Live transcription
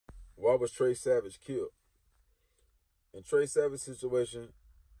why was Trey Savage killed? In Trey Savage's situation,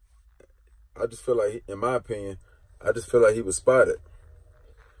 I just feel like, in my opinion, I just feel like he was spotted.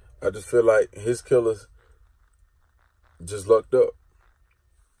 I just feel like his killers just lucked up.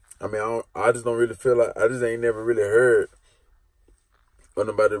 I mean, I just don't really feel like, I just ain't never really heard of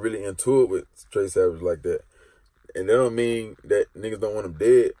nobody really into it with Trey Savage like that. And that don't mean that niggas don't want him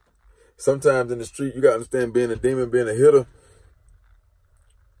dead. Sometimes in the street, you gotta understand, being a demon, being a hitter,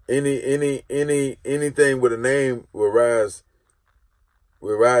 anything with a name will rise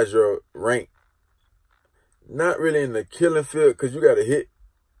your rank. Not really in the killing field, because you gotta hit.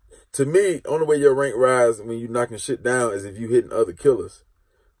 To me, only way your rank rise when you knocking shit down is if you hitting other killers.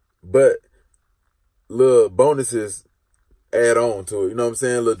 But little bonuses add on to it. You know what I'm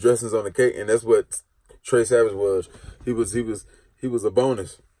saying? Little dressings on the cake, and that's what Trey Savage was. He was a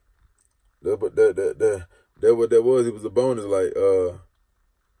bonus. That what that was. He was a bonus. Like,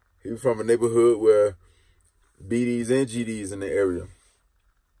 he was from a neighborhood where BDs and GDs in the area,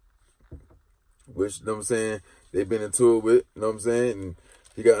 which, you know what I'm saying, they've been into it with. You know what I'm saying? And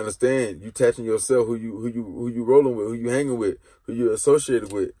you gotta understand, you attaching yourself, who you rolling with, who you hanging with, who you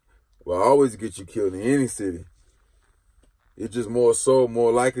associated with, will always get you killed in any city. It's just more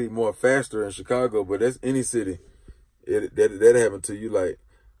likely, more faster in Chicago, but that's any city. That happened to you. Like,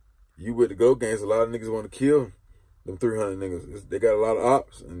 you with the Go Gangs, a lot of niggas want to kill them 300 niggas. They got a lot of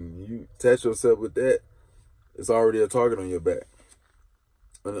ops, and you attach yourself with that, it's already a target on your back.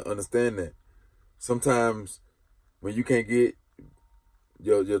 Understand that. Sometimes when you can't get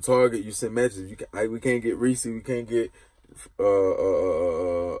your target, you send messages. We can't get Reese, we can't get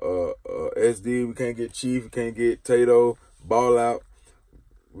SD, we can't get Chief, we can't get Tato, Ball Out.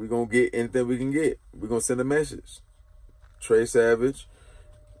 We gonna get anything we can get. We gonna send a message. Trey Savage,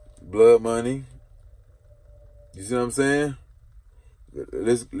 Blood Money. You see what I'm saying?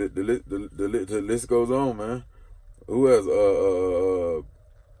 The list goes on, man. Who else?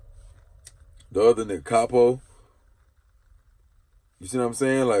 The other nigga, Capo. You see what I'm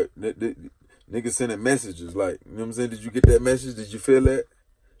saying? Like, niggas sending messages. Like, you know what I'm saying? Did you get that message? Did you feel that?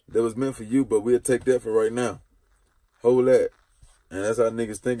 That was meant for you, but we'll take that for right now. Hold that. And that's how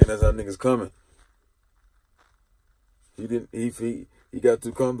niggas thinking. That's how niggas coming. He got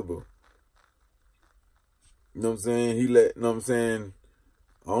too comfortable. You know what I'm saying? You know what I'm saying?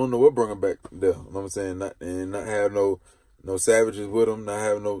 I don't know what brought him back there. You know what I'm saying? Not have no savages with him, not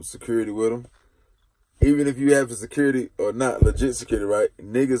have no security with him. Even if you have the security or not legit security, right?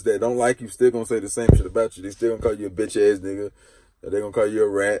 Niggas that don't like you still gonna say the same shit about you. They still gonna call you a bitch ass nigga. They gonna call you a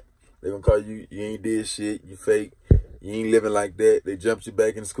rat. They gonna call you ain't did shit, you fake, you ain't living like that. They jumped you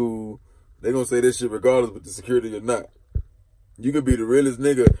back in school. They gonna say this shit regardless with the security or not. You could be the realest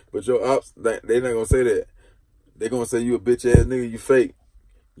nigga, but your ops, they not gonna say that. They gonna say you a bitch ass nigga, you fake.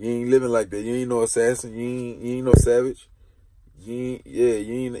 You ain't living like that. You ain't no assassin. You ain't no savage. You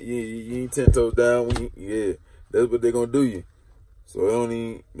ain't 10 toes down. That's what they gonna do you. So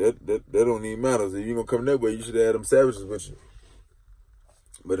that don't even matter. If you gonna come that way, you should have them savages with you.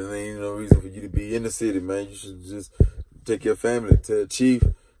 But it ain't no reason for you to be in the city, man. You should just take your family, tell Chief,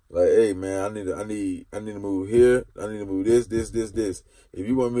 like, hey man, I need to move here. I need to move this. If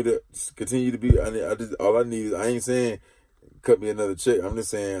you want me to continue to be, all I need is, I ain't saying cut me another check. I'm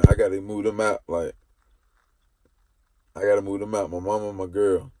just saying I gotta move them out. Like, I gotta move them out. My mama, my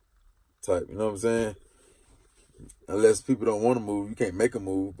girl type. You know what I'm saying? Unless people don't want to move, you can't make a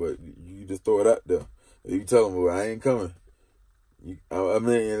move, but you just throw it out there. If you tell them, well, I ain't coming. I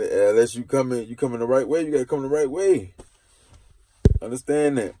mean, unless you come in the right way, you gotta come the right way.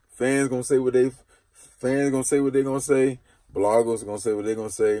 Understand that. Fans gonna say what they gonna say. Bloggers gonna say what they gonna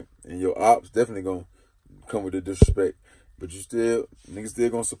say, and your ops definitely gonna come with the disrespect. But niggas still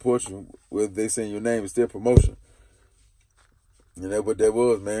gonna support you, whether they saying your name. It's still promotion. And that's what that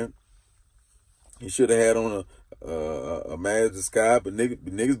was, man. He should have had on a mask disguise, but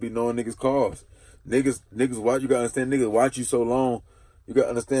niggas be knowing niggas' cars. Niggas watch. You gotta understand, niggas watch you so long. You gotta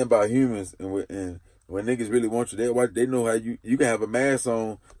understand about humans, and when niggas really want you, they know how you can have a mask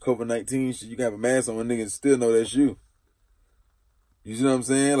on, COVID-19 shit. You can have a mask on, and niggas still know that's you. You see what I'm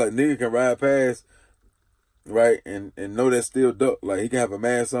saying? Like, nigga can ride past, right, and know that's still Duck. Like, he can have a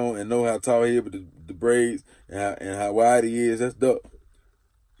mask on and know how tall he is with the braids and how wide he is. That's Duck.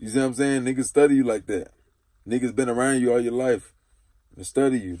 You see what I'm saying? Niggas study you like that. Niggas been around you all your life and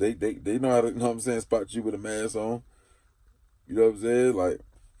study you. They know how to, you know what I'm saying, spot you with a mask on. You know what I'm saying? Like,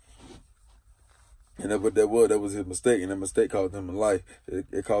 and that's what that was. That was his mistake, and that mistake cost him a life.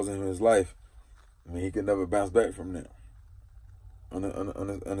 It cost him his life. I mean, he can never bounce back from that.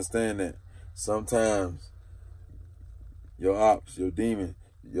 Understand that. Sometimes your ops, your demon,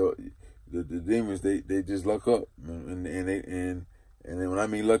 the demons, they just luck up, and then when I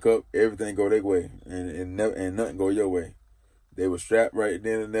mean luck up, everything go their way, and nothing go your way. They were strapped right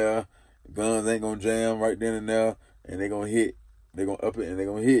then and there. Guns ain't gonna jam right then and there, and they gonna hit. They gonna up it and they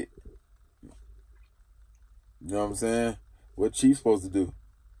gonna hit. You know what I'm saying? What Chief's supposed to do?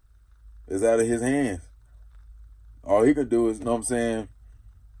 It's out of his hands. All he can do is, you know what I'm saying,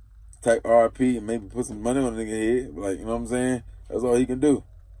 type R.i.p. and maybe put some money on the nigga head. Like, you know what I'm saying? That's all he can do.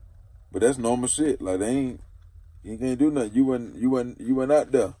 But that's normal shit. Like, he can't do nothing. You went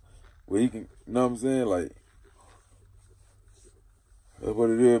out there where he can, you know what I'm saying? Like, that's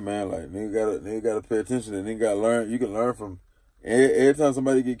what it is, man. Like, nigga gotta pay attention and nigga gotta learn. You can learn from, every time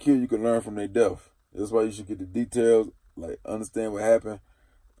somebody get killed, you can learn from their death. That's why you should get the details, like, understand what happened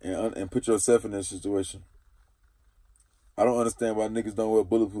and put yourself in that situation. I don't understand why niggas don't wear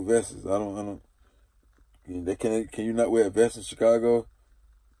bulletproof vests. I don't. Can you not wear a vest in Chicago?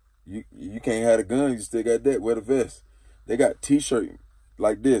 You can't have a gun. You still got that. Wear the vest. They got T-shirt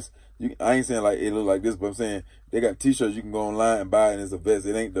like this. I ain't saying like it look like this, but I'm saying they got T-shirts you can go online and buy, and it's a vest.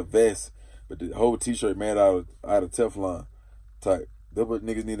 It ain't the vest, but the whole T-shirt made out of Teflon type. That's what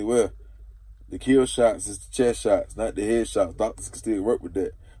niggas need to wear. The kill shots is the chest shots, not the head shots. Doctors can still work with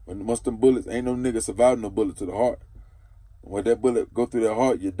that. When once them bullets, ain't no nigga surviving no bullet to the heart. When that bullet go through that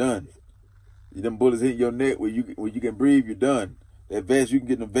heart, you're done. Them bullets hit your neck where you can breathe, you're done. That vest, you can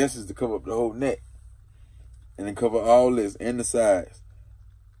get them vests to cover up the whole neck. And then cover all this and the sides.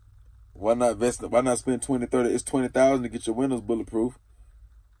 Why not spend 20, 30? It's 20,000 to get your windows bulletproof.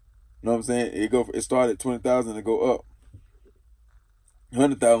 You know what I'm saying? It started at 20,000 to go up.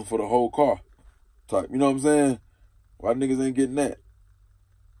 100,000 for the whole car type. You know what I'm saying? Why niggas ain't getting that?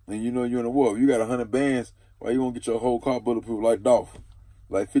 And you know you're in a war. If you got 100 bands, why you won't get your whole car bulletproof like Dolph?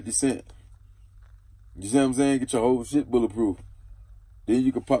 Like 50 Cent. You see what I'm saying? Get your whole shit bulletproof. Then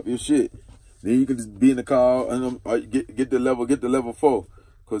you can pop your shit. Then you can just be in the car and get the level 4.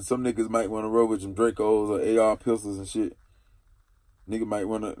 Cause some niggas might want to roll with some Dracos or AR pistols and shit. Nigga might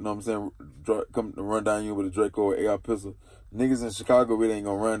want to, you know what I'm saying, come to run down you with a Draco or AR pistol. Niggas in Chicago really ain't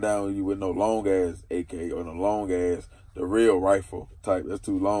gonna run down you with no long ass AK or no long ass, the real rifle type. That's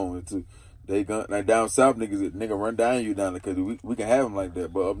too long. Like down south nigga run down you down there because we can have them like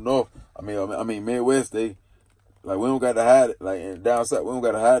that. But up north, I mean Midwest, we don't got to hide it. Like and down south, we don't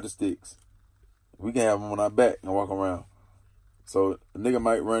got to hide the sticks. We can have them on our back and walk around. So a nigga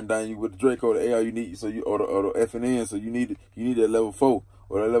might run down you with the Draco, the AR you need, or the F&N, so you need that level 4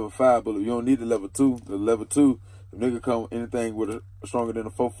 or that level 5 bullet. You don't need the level 2. The level 2, if nigga come anything with a stronger than a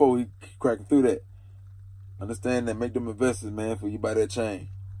 4.4, he cracking through that. Understand that? Make them investors, man, for you buy that chain.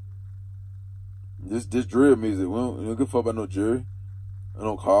 This drill music, we don't give a fuck about no jury, or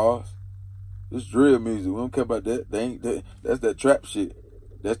no cars. This drill music, we don't care about that. That's that trap shit.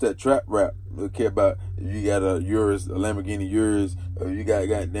 That's that trap rap. We don't care about if you got a Lamborghini Urus, or you got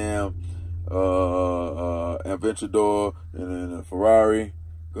goddamn Aventador and a Ferrari.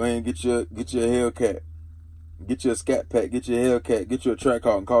 Go ahead and get your Hellcat. Get you a Scat Pack, get you a Hellcat, get you a track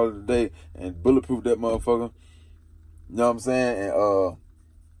car and call it a day and bulletproof that motherfucker. You know what I'm saying?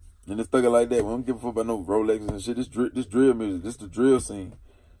 And it's thugging like that. We don't give a fuck about no Rolexes and shit. This drill music, this the drill scene.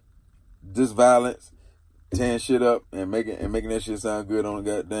 This violence, tearing shit up and making that shit sound good on the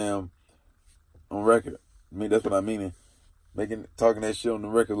goddamn on record. I mean, that's what I mean. Talking that shit on the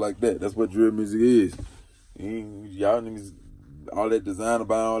record like that. That's what drill music is. Y'all niggas, all that design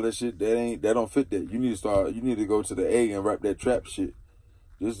about all that shit, that don't fit that. You need to go to the A and rap that trap shit.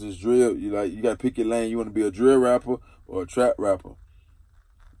 This is drill. You gotta pick your lane. You wanna be a drill rapper or a trap rapper.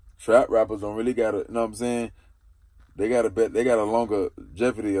 Trap rappers don't really gotta, you know what I'm saying? They got a longer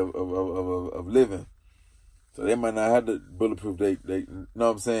longevity of living. So they might not have the bulletproof they you know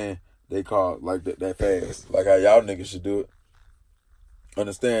what I'm saying, they call like that fast. Like how y'all niggas should do it.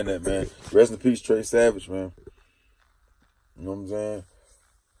 Understand that, man. Rest in peace, Trey Savage, man. You know what I'm saying?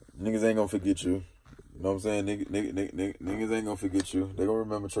 Niggas ain't gonna forget you. You know what I'm saying? Niggas ain't gonna forget you. They gonna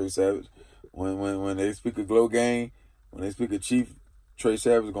remember Trey Savage. When they speak of Glow Gang, when they speak of Chief, Trey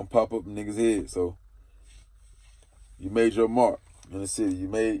Savage is gonna pop up in niggas' head. So you made your mark in the city. You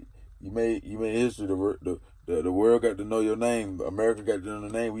made history. The world got to know your name. America got to know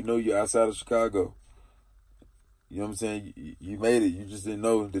your name. We know you outside of Chicago. You know what I'm saying? You made it. You just didn't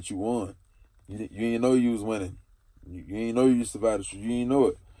know that you won. You didn't know you was winning. You didn't know you survived. You didn't know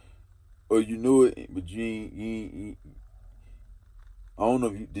it. Or you knew it, but you ain't. I don't know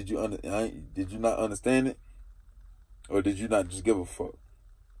if you did you not understand it? Or did you not just give a fuck?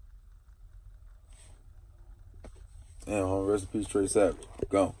 Damn, rest in peace, Trey Savage.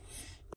 Gone.